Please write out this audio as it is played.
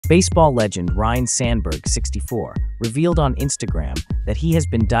Baseball legend Ryne Sandberg, 64, revealed on Instagram that he has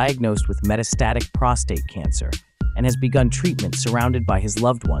been diagnosed with metastatic prostate cancer and has begun treatment surrounded by his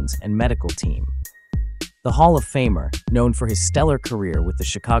loved ones and medical team. The Hall of Famer, known for his stellar career with the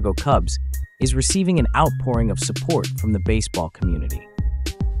Chicago Cubs, is receiving an outpouring of support from the baseball community.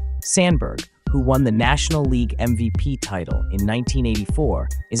 Sandberg, who won the National League MVP title in 1984,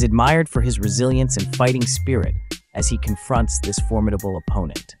 is admired for his resilience and fighting spirit as he confronts this formidable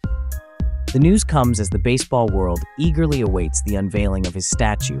opponent. The news comes as the baseball world eagerly awaits the unveiling of his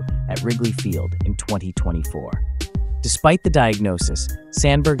statue at Wrigley Field in 2024. Despite the diagnosis,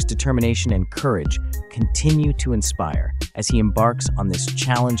 Sandberg's determination and courage continue to inspire as he embarks on this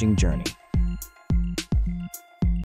challenging journey.